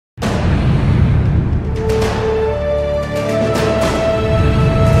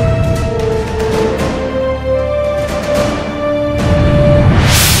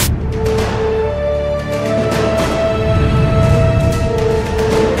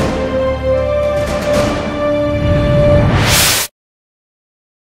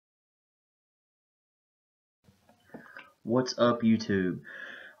What's up, YouTube?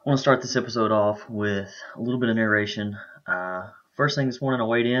 I want to start this episode off with a little bit of narration. First thing this morning, I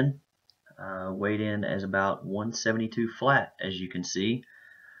weighed in. Weighed in as about 172 flat, as you can see.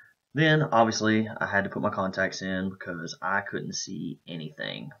 Then, obviously, I had to put my contacts in because I couldn't see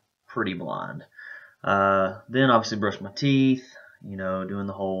anything. Pretty blind. Then, obviously, brushed my teeth, doing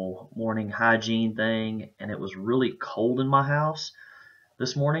the whole morning hygiene thing. And it was really cold in my house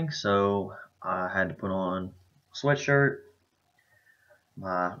this morning, so I had to put on a sweatshirt.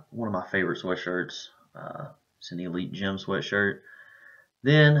 One of my favorite sweatshirts. It's an Elite Gym sweatshirt.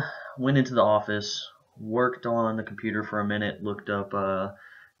 Then went into the office, worked on the computer for a minute, looked up,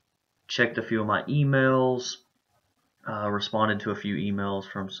 checked a few of my emails, responded to a few emails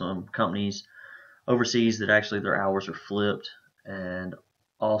from some companies overseas that actually their hours are flipped, and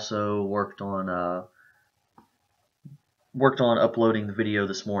also worked on uploading the video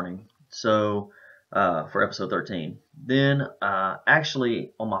this morning. So for episode 13. Then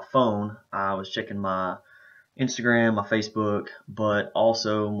actually on my phone, I was checking my Instagram, my Facebook, but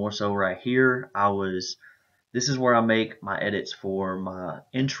also more so right here, this is where I make my edits for my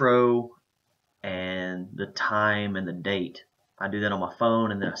intro and the time and the date. I do that on my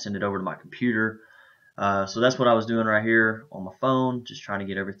phone and then I send it over to my computer. So that's what I was doing right here on my phone, just trying to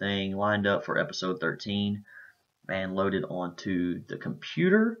get everything lined up for episode 13 and loaded onto the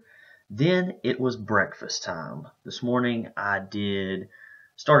computer. Then it was breakfast time. This morning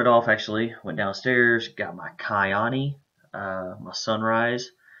started off actually, went downstairs, got my Kyani, my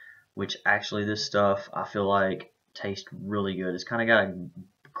sunrise, which actually this stuff I feel like tastes really good. It's kind of got a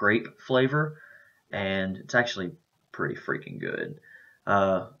grape flavor and it's actually pretty freaking good.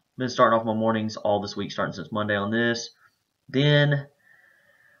 Been starting off my mornings all this week, starting since Monday on this. Then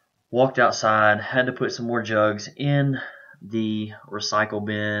walked outside, had to put some more jugs in the recycle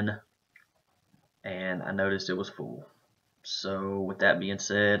bin, and I noticed it was full. So with that being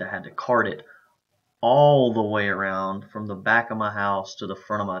said, I had to cart it all the way around from the back of my house to the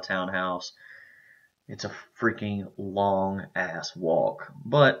front of my townhouse. It's a freaking long ass walk,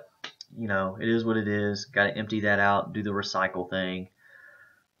 but it is what it is. Got to empty that out, do the recycle thing.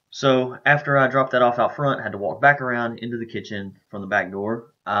 So after I dropped that off out front, I had to walk back around into the kitchen from the back door.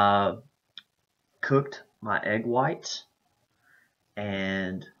 Cooked my egg whites,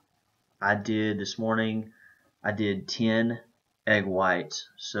 and this morning I did 10 egg whites.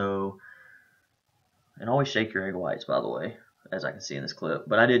 So, and always shake your egg whites, by the way, as I can see in this clip.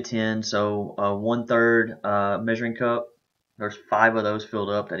 But I did 10, so 1/3 measuring cup. There's 5 of those filled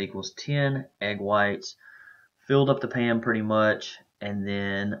up. That equals 10 egg whites. Filled up the pan pretty much, and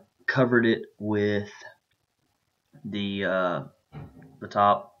then covered it with the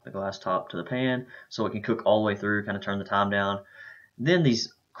glass top to the pan, so it can cook all the way through. Kind of turn the time down. Then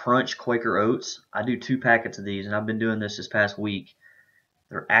these Crunch Quaker Oats, I do 2 packets of these, and I've been doing this past week.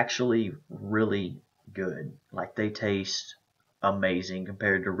 They're actually really good. Like, they taste amazing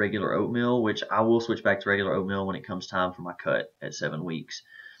compared to regular oatmeal, which I will switch back to regular oatmeal when it comes time for my cut at 7 weeks.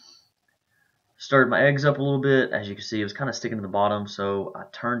 Stirred my eggs up a little bit. As you can see, it was kind of sticking to the bottom, so I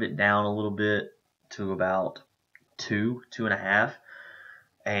turned it down a little bit to about 2.5,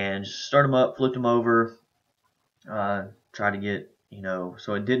 and just stirred them up, flipped them over, tried to get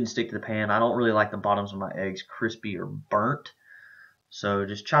so it didn't stick to the pan. I don't really like the bottoms of my eggs crispy or burnt. So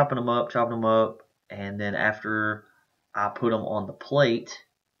just chopping them up, and then after I put them on the plate,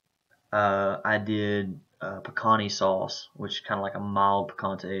 I did pecani sauce, which is kind of like a mild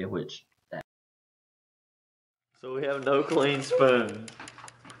picante, So we have no clean spoon.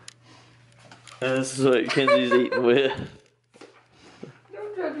 And this is what Kenzie's eating with.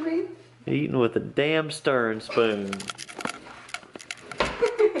 Don't judge me. Eating with a damn stirring spoon.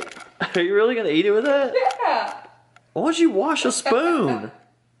 Are you really going to eat it with that? Yeah. Why don't you wash a spoon?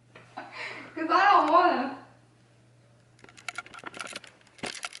 Because I don't want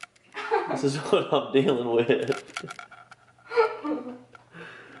to. This is what I'm dealing with.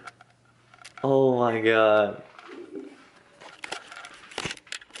 Oh my god.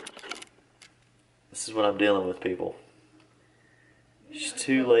 This is what I'm dealing with, people. She's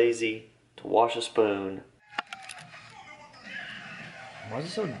too lazy to wash a spoon. Why is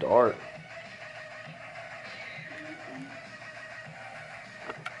it so dark?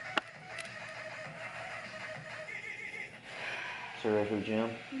 So ready for the gym?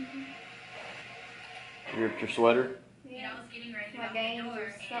 Mm-hmm. You ripped your sweater? Yeah, I was getting ready to my gains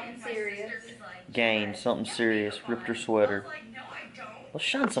or something serious. Gain, something serious. Ripped her sweater. Let's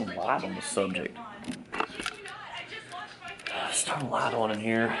shine some light on the subject. Let's turn the light on in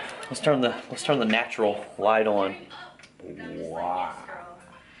here. Let's turn the natural light on. Wow.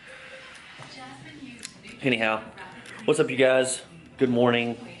 Anyhow, What's up, you guys? Good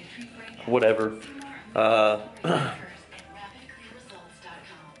morning, whatever.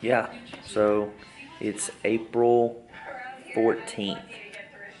 Yeah, so it's April 14th,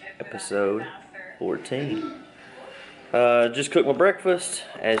 episode 14. Just cooked my breakfast,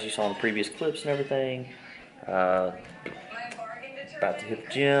 as you saw in the previous clips and everything. About to hit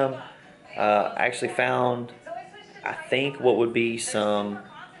the gym. I actually found, I think, what would be some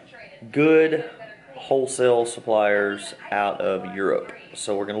good wholesale suppliers out of Europe.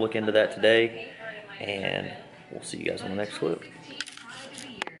 So we're going to look into that today, and we'll see you guys on the next clip.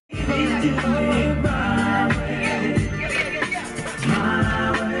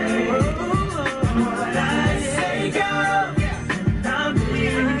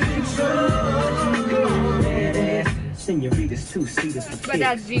 But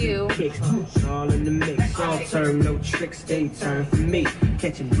that's you. All in the mix, all turn, no tricks, they turn for me.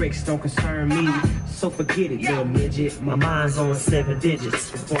 Catching bricks don't concern me, so forget it, little midget. My mind's on 7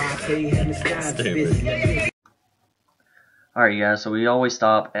 digits. Before I pay him the sky's busy. Alright, you guys, so we always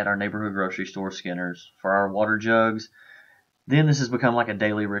stop at our neighborhood grocery store, Skinner's, for our water jugs. Then this has become like a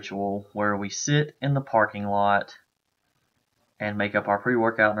daily ritual where we sit in the parking lot and make up our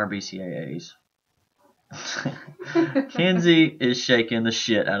pre-workout and our BCAAs. Kenzie is shaking the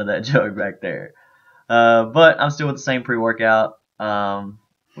shit out of that jug back there. But I'm still with the same pre-workout,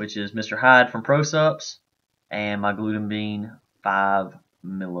 which is Mr. Hyde from Pro Sups and my gluten bean 5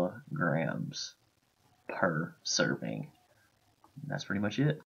 milligrams per serving. That's pretty much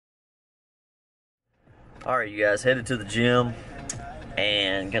it. Alright, you guys, headed to the gym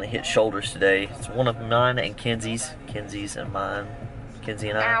and gonna hit shoulders today. It's one of mine and Kenzie's and mine.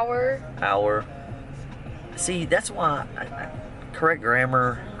 Kenzie and I. Our. See, that's why, correct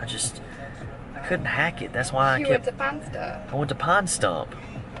grammar, I couldn't hack it. That's why You went to Pine Stump. I went to Pine Stump.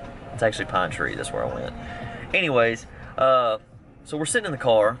 It's actually Pine Tree, that's where I went. Anyways, so we're sitting in the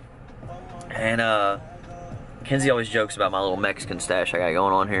car, and Kenzie always jokes about my little Mexican stash I got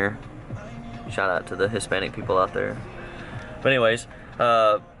going on here. Shout out to the Hispanic people out there. But anyways,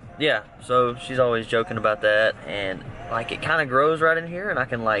 yeah, so she's always joking about that, and like it kind of grows right in here, and I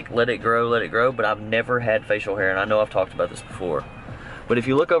can like let it grow, but I've never had facial hair, and I know I've talked about this before. But if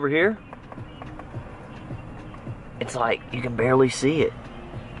you look over here, it's like you can barely see it.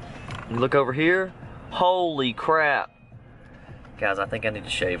 You look over here, holy crap. Guys, I think I need to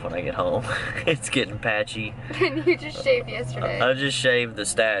shave when I get home. It's getting patchy. And you just shaved yesterday. I just shaved the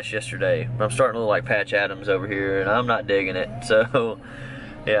stash yesterday. I'm starting to look like Patch Adams over here, and I'm not digging it. So,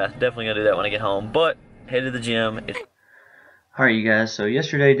 yeah, definitely gonna do that when I get home. But, head to the gym. Alright, you guys, so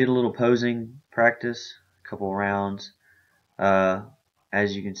yesterday did a little posing practice, a couple rounds.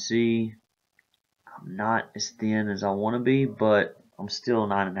 As you can see, I'm not as thin as I want to be, but I'm still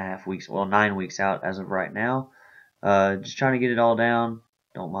 9 weeks out as of right now. Just trying to get it all down.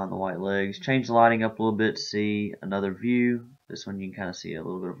 Don't mind the white legs. Change the lighting up a little bit to see another view. This one you can kind of see a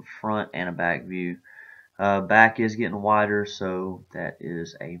little bit of a front and a back view. Back is getting wider, so that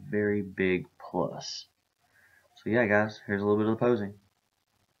is a very big plus. So yeah, guys, here's a little bit of the posing.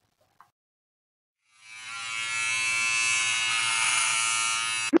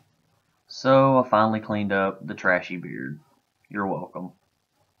 So I finally cleaned up the trashy beard. You're welcome.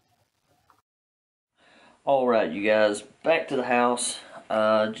 Alright, you guys, back to the house.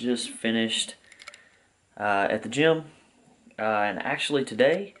 Just finished at the gym. And actually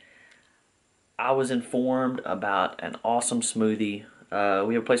today, I was informed about an awesome smoothie.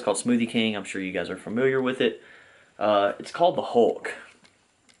 We have a place called Smoothie King. I'm sure you guys are familiar with it. It's called the Hulk.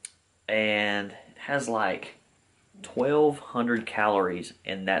 And it has like 1,200 calories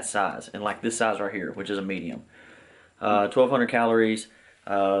in that size. And like this size right here, which is a medium. 1,200 calories.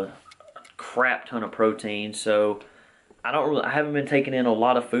 Crap ton of protein, so I haven't been taking in a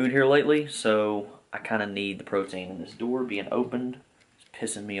lot of food here lately, so I kind of need the protein. And this door being opened is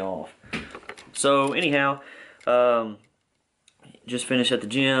pissing me off. So anyhow, just finished at the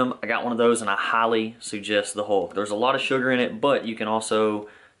gym. I got one of those, and I highly suggest the Hulk. There's a lot of sugar in it, but you can also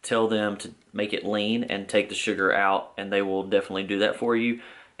tell them to make it lean and take the sugar out, and they will definitely do that for you,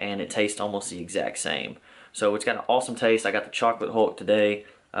 and it tastes almost the exact same. So it's got an awesome taste. I got the chocolate Hulk today.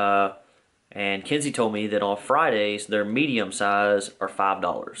 And Kenzie told me that on Fridays, their medium size are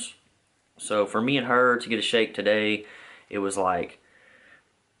 $5. So for me and her to get a shake today, it was like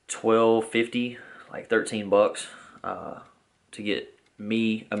 $12.50, like 13 bucks. To get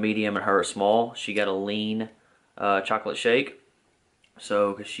me a medium and her a small. She got a lean chocolate shake.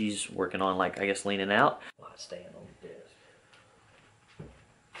 So, because she's working on, like, I guess, leaning out. Staying on the desk.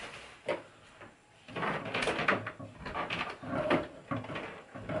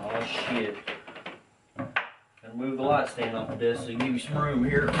 Oh, shit. Gonna move the light. side stand off of this so give you some room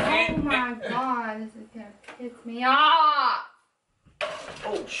here. Oh my god, this is gonna piss me off.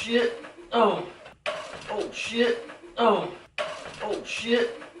 Oh shit. Oh. Oh shit. Oh. Oh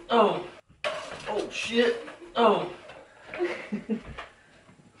shit. Oh. Oh shit. Oh.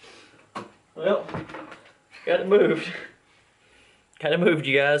 Well, got it moved. Got it moved,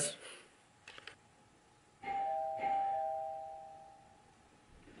 you guys.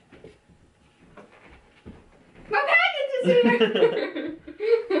 My package is here.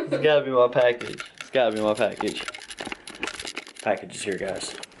 It's gotta be my package. It's gotta be my package. Package is here,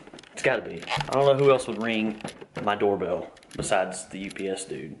 guys. It's gotta be. I don't know who else would ring my doorbell besides the UPS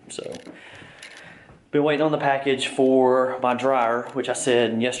dude, so. Been waiting on the package for my dryer, which I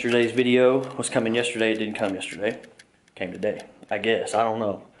said in yesterday's video was coming yesterday. It didn't come yesterday. Came today, I guess. I don't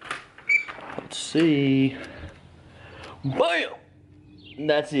know. Let's see. Bam! And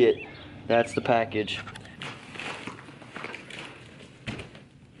that's it. That's the package.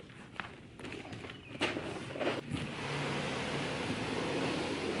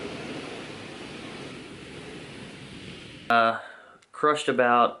 Crushed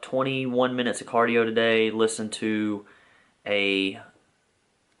about 21 minutes of cardio today. Listened to a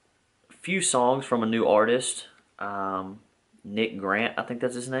few songs from a new artist, Nick Grant, I think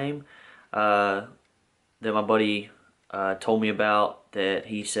that's his name, that my buddy told me about, that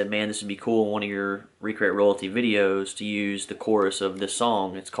he said, man, this would be cool in one of your Recreate Royalty videos to use the chorus of this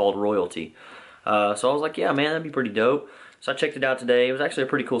song. It's called Royalty. So I was like, yeah, man, that'd be pretty dope. So I checked it out today. It was actually a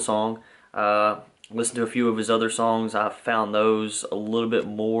pretty cool song. Listened to a few of his other songs. I found those a little bit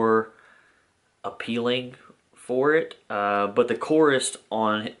more appealing for it. But the chorus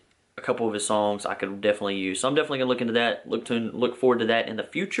on a couple of his songs I could definitely use. So I'm definitely gonna look into that. Look forward to that in the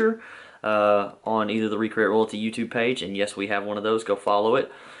future on either the Recreate Royalty YouTube page, and yes, we have one of those. Go follow it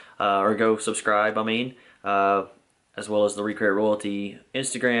or go subscribe. I mean, as well as the Recreate Royalty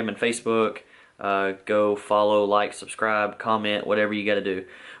Instagram and Facebook. Go follow, like, subscribe, comment, whatever you got to do.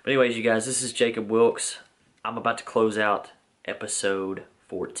 But anyways, you guys, this is Jacob Wilkes. I'm about to close out episode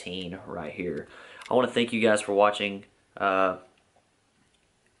 14 right here. I want to thank you guys for watching. I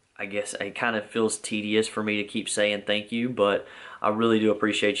guess it kind of feels tedious for me to keep saying thank you, but I really do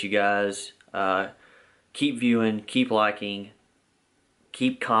appreciate you guys. Keep viewing, keep liking,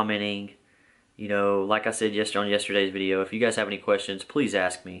 keep commenting. You know, like I said on yesterday's video, if you guys have any questions, please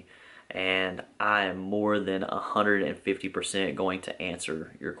ask me. And I am more than 150% going to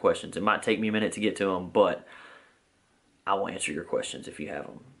answer your questions. It might take me a minute to get to them, but I will answer your questions if you have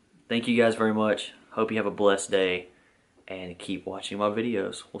them. Thank you guys very much. Hope you have a blessed day, and keep watching my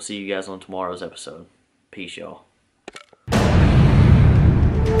videos. We'll see you guys on tomorrow's episode. Peace, y'all.